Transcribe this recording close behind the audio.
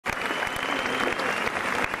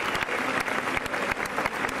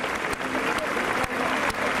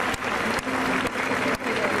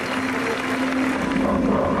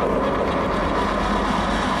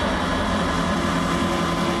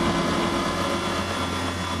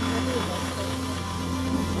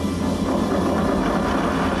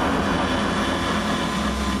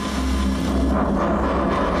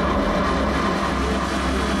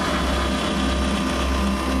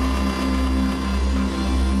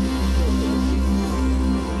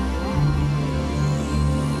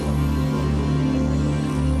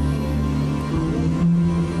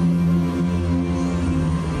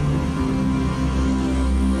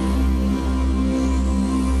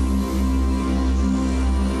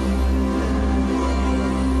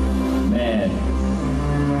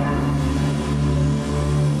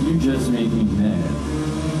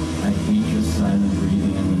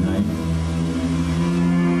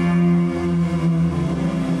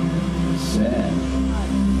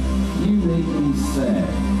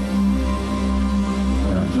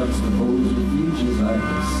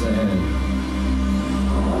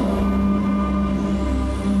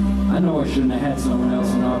I shouldn't have had someone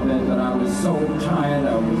else in our bed, but I was so tired.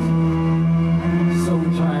 I was so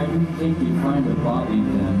tired. You think you find a bobby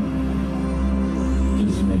pin?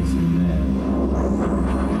 Just makes me mad.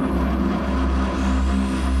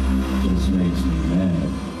 Just makes me mad.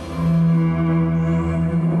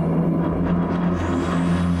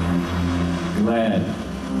 Glad.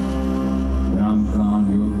 When I'm gone,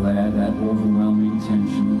 you're glad that overwhelming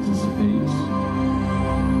tension dissipates.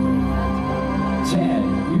 Tad,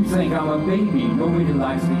 you think I'm a baby. Nobody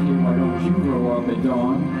likes to hear why don't you grow up at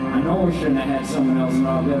dawn. I know I shouldn't have had someone else in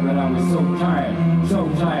our bed, but I was so tired, so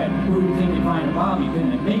tired. Who do you think you find a bobby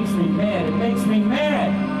pin? It makes me mad, it makes me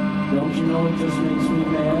mad. Don't you know it just makes me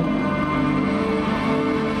mad?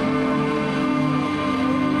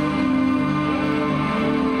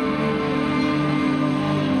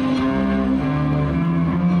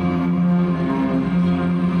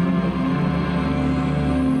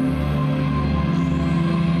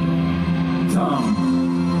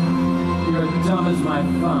 Dumb as my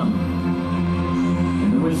thumb.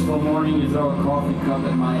 In the wistful morning, you throw a coffee cup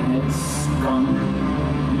at my head, scum.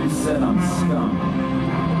 You said I'm scum.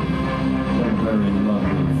 What a very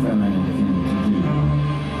lovely, feminine thing to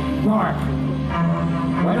do. Bark!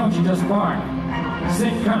 Why don't you just bark?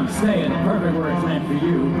 Sit, come, stay, and the perfect word's meant for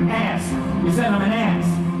you. Ass! You said I'm an ass.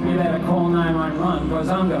 You better call 911, because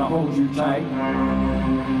I'm gonna hold you tight.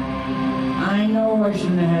 I know I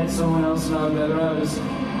shouldn't have had someone else in our bed, but I was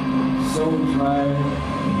so tired,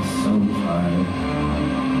 so tired.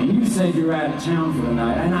 And you said you were out of town for the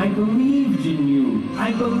night, and I believed in you.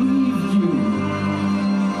 I believed you.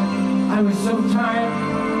 I was so tired.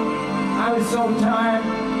 I was so tired.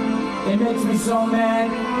 It makes me so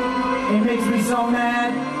mad. It makes me so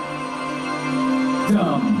mad.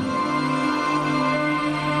 Dumb.